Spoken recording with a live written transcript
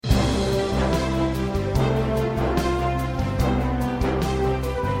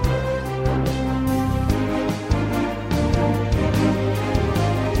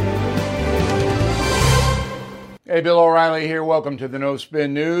Hey, Bill O'Reilly here. Welcome to the No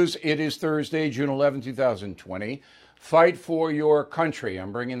Spin News. It is Thursday, June 11, 2020. Fight for your country.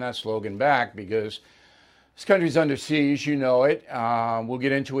 I'm bringing that slogan back because this country's under siege. You know it. We'll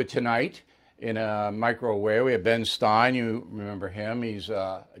get into it tonight in a micro way. We have Ben Stein. You remember him. He's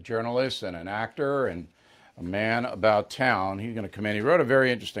a journalist and an actor and a man about town. He's going to come in. He wrote a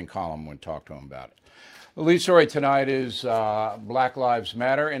very interesting column when we talked to him about it. The lead story tonight is Black Lives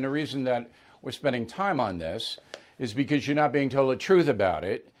Matter. And the reason that we're spending time on this is because you're not being told the truth about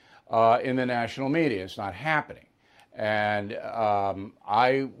it in the national media. It's not happening. And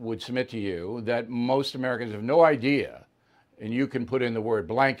I would submit to you that most Americans have no idea, and you can put in the word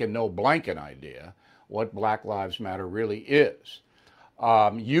blank and no blanket idea, what Black Lives Matter really is.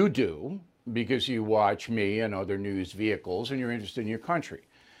 You do, because you watch me and other news vehicles and you're interested in your country.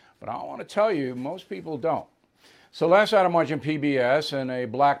 But I want to tell you, most people don't. So last night I'm watching PBS and a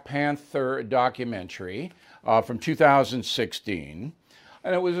Black Panther documentary from 2016.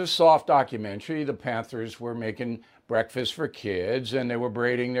 And it was a soft documentary. The Panthers were making breakfast for kids and they were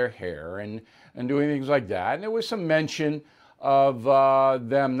braiding their hair and doing things like that. And there was some mention of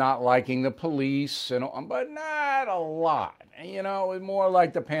them not liking the police, but not a lot. You know, it was more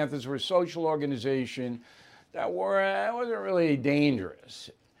like the Panthers were a social organization that wasn't really dangerous.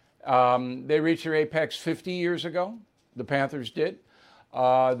 They reached their apex 50 years ago, the Panthers did.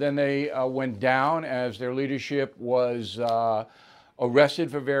 Then they went down as their leadership was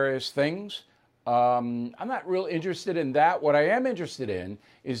arrested for various things. I'm not real interested in that. What I am interested in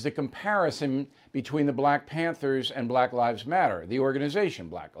is the comparison between the Black Panthers and Black Lives Matter, the organization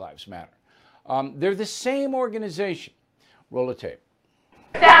Black Lives Matter. They're the same organization. Roll the tape.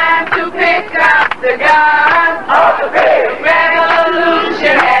 Time to pick up the gun. Off the pig.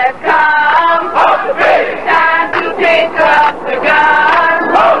 Revolution has come. Off the pig. Time to pick up the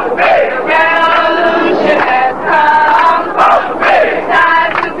gun. Off the pig. The revolution has come. Off the pig.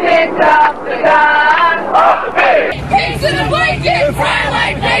 Time to pick up the gun. Off the pig. Pigs in a blanket, fry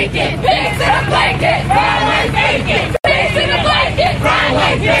like bacon. Pigs in a blanket, fry like bacon. Pigs in a blanket, fry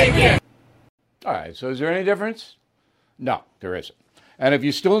like bacon. All right, so is there any difference? No, there isn't. And if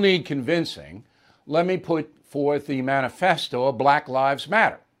you still need convincing, let me put forth the manifesto of Black Lives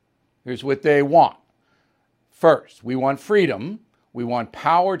Matter. Here's what they want. First, we want freedom. We want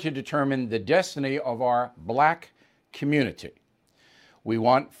power to determine the destiny of our Black community. We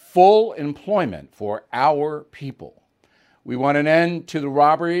want full employment for our people. We want an end to the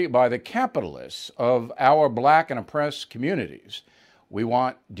robbery by the capitalists of our Black and oppressed communities. We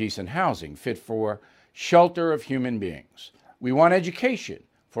want decent housing fit for shelter of human beings. We want education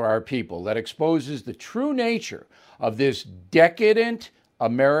for our people that exposes the true nature of this decadent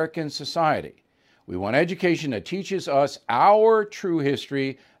American society. We want education that teaches us our true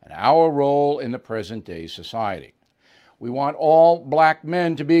history and our role in the present day society. We want all Black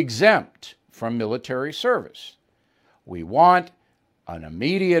men to be exempt from military service. We want an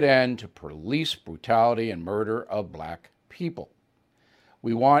immediate end to police brutality and murder of Black people.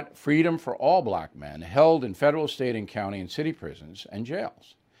 We want freedom for all Black men held in federal, state, and county and city prisons and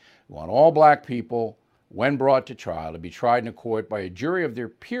jails. We want all Black people, when brought to trial, to be tried in a court by a jury of their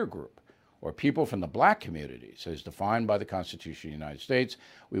peer group or people from the Black communities as defined by the Constitution of the United States.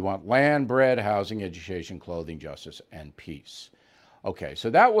 We want land, bread, housing, education, clothing, justice, and peace. Okay, so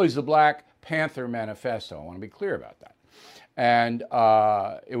that was the Black Panther Manifesto. I want to be clear about that. And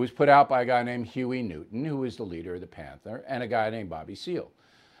it was put out by a guy named Huey Newton, who is the leader of the Panther, and a guy named Bobby Seale.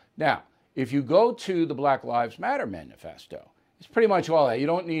 Now, if you go to the Black Lives Matter Manifesto, it's pretty much all that. You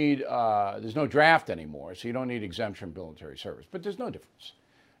don't need, there's no draft anymore, so you don't need exemption from military service. But there's no difference.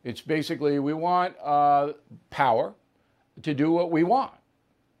 It's basically we want power to do what we want.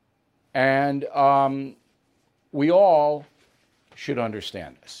 And we all should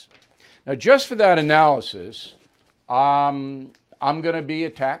understand this. Now, just for that analysis, I'm going to be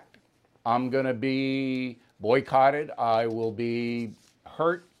attacked. I'm going to be boycotted. I will be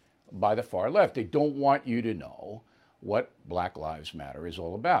hurt by the far left. They don't want you to know what Black Lives Matter is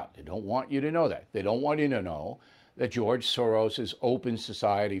all about. They don't want you to know that. They don't want you to know that George Soros' Open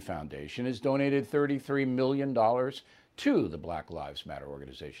Society Foundation has donated $33 million to the Black Lives Matter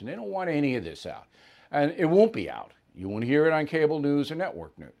organization. They don't want any of this out. And it won't be out. You won't hear it on cable news or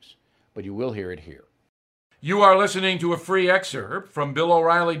network news, but you will hear it here. You are listening to a free excerpt from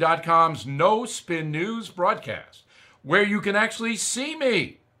BillO'Reilly.com's No Spin News broadcast, where you can actually see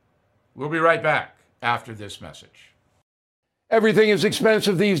me. We'll be right back after this message. Everything is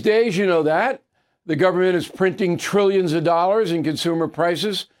expensive these days, you know that. The government is printing trillions of dollars and consumer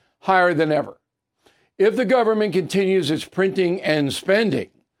prices higher than ever. If the government continues its printing and spending,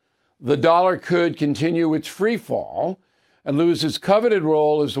 the dollar could continue its free fall and lose its coveted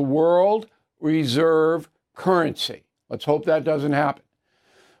role as the world reserve currency. Let's hope that doesn't happen.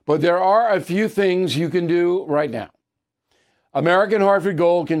 But there are a few things you can do right now. American Hartford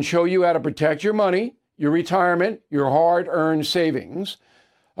Gold can show you how to protect your money, your retirement, your hard-earned savings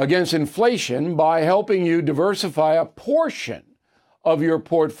against inflation by helping you diversify a portion of your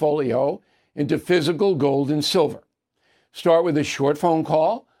portfolio into physical gold and silver. Start with a short phone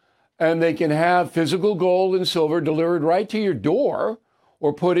call, and they can have physical gold and silver delivered right to your door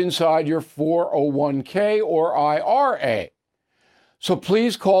or put inside your 401k or IRA. So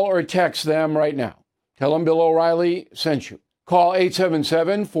please call or text them right now. Tell them Bill O'Reilly sent you. Call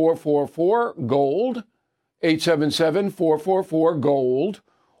 877-444-GOLD, 877-444-GOLD,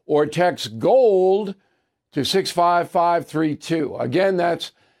 or text GOLD to 65532. Again,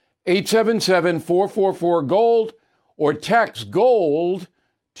 that's 877-444-GOLD, or text GOLD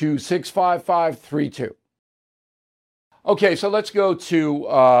to 65532. Okay, so let's go to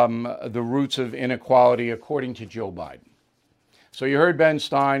the roots of inequality according to Joe Biden. So you heard Ben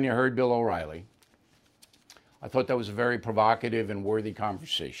Stein, you heard Bill O'Reilly. I thought that was a very provocative and worthy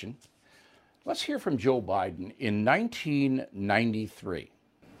conversation. Let's hear from Joe Biden in 1993.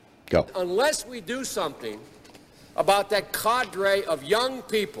 Go. Unless we do something about that cadre of young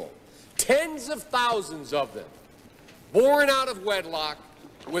people, tens of thousands of them, born out of wedlock,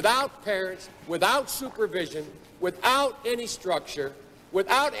 without parents, without supervision, without any structure,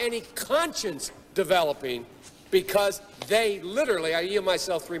 without any conscience developing, because they literally, I yield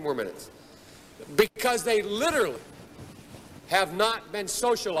myself 3 more minutes, because they literally have not been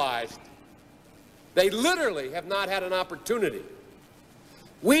socialized. They literally have not had an opportunity.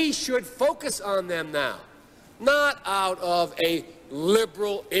 We should focus on them now, not out of a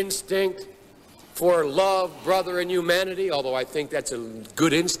liberal instinct for love, brother, and humanity, although I think that's a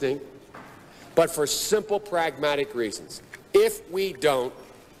good instinct, but for simple, pragmatic reasons. If we don't,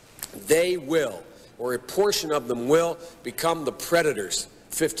 they will, or a portion of them will, become the predators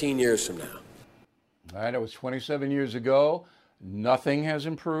 15 years from now. All right, it was 27 years ago. Nothing has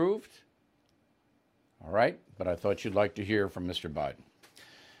improved. All right, but I thought you'd like to hear from Mr. Biden.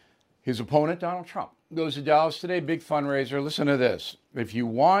 His opponent, Donald Trump, goes to Dallas today, big fundraiser. Listen to this. If you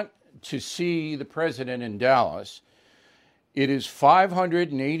want to see the president in Dallas, it is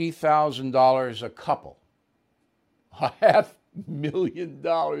 $580,000 a couple.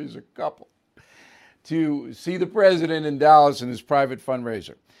 $500,000 a couple to see the president in Dallas in his private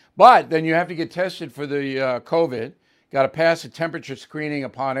fundraiser. But then you have to get tested for the COVID, got to pass a temperature screening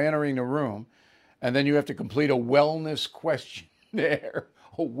upon entering the room, and then you have to complete a wellness questionnaire.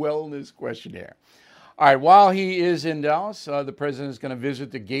 A wellness questionnaire. All right, while he is in Dallas, the president is going to visit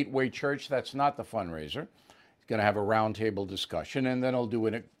the Gateway Church. That's not the fundraiser. He's going to have a roundtable discussion, and then he'll do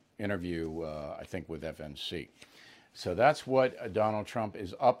an interview, I think, with FNC. So that's what Donald Trump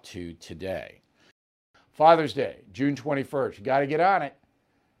is up to today. Father's Day, June 21st. You got to get on it.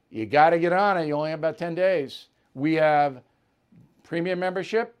 You got to get on it. You only have about 10 days. We have premium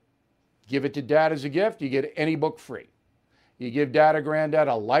membership. Give it to dad as a gift. You get any book free. You give dad or granddad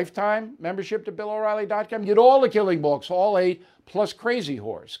a lifetime membership to BillO'Reilly.com. You get all the Killing books, all 8, plus Crazy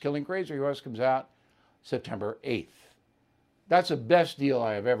Horse. Killing Crazy Horse comes out September 8th. That's the best deal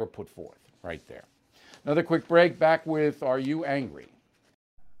I have ever put forth right there. Another quick break. Back with Are You Angry?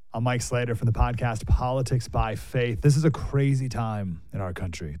 I'm Mike Slater from the podcast Politics by Faith. This is a crazy time in our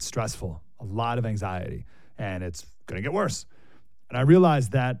country. It's stressful, a lot of anxiety, and it's going to get worse. And I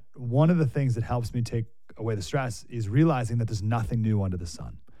realized that one of the things that helps me take away the stress is realizing that there's nothing new under the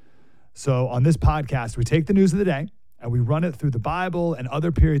sun. So on this podcast, we take the news of the day and we run it through the Bible and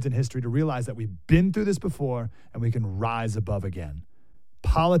other periods in history to realize that we've been through this before and we can rise above again.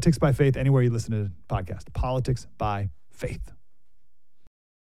 Politics by Faith, anywhere you listen to the podcast. Politics by Faith.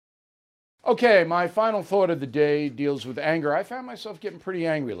 Okay, my final thought of the day deals with anger. I found myself getting pretty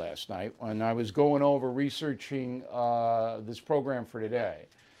angry last night when I was going over researching this program for today,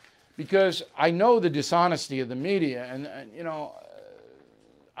 because I know the dishonesty of the media, and you know,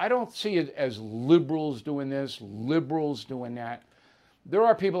 I don't see it as liberals doing this, liberals doing that. There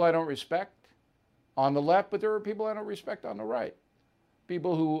are people I don't respect on the left, but there are people I don't respect on the right.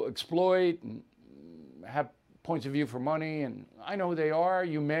 People who exploit and have points of view for money, and I know who they are.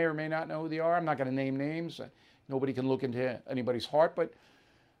 You may or may not know who they are. I'm not going to name names. Nobody can look into anybody's heart. But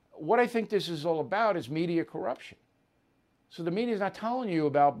what I think this is all about is media corruption. So the media is not telling you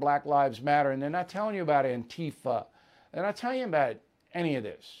about Black Lives Matter, and they're not telling you about Antifa. They're not telling you about any of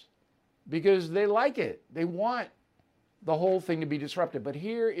this because they like it. They want the whole thing to be disrupted. But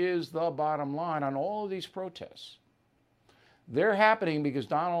here is the bottom line on all of these protests. They're happening because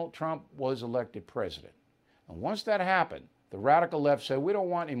Donald Trump was elected president. And once that happened, the radical left said, we don't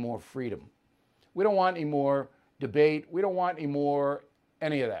want any more freedom. We don't want any more debate. We don't want any more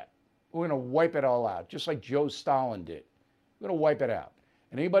any of that. We're going to wipe it all out, just like Joe Stalin did. We're going to wipe it out.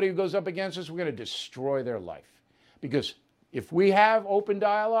 And anybody who goes up against us, we're going to destroy their life. Because if we have open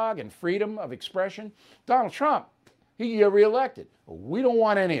dialogue and freedom of expression, Donald Trump, he get reelected. We don't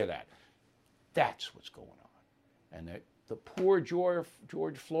want any of that. That's what's going on. And the poor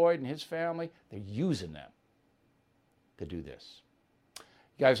George Floyd and his family, they're using them to do this.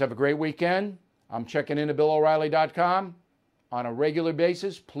 You guys have a great weekend. I'm checking into BillO'Reilly.com on a regular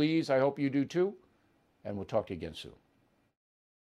basis. Please, I hope you do too. And we'll talk to you again soon.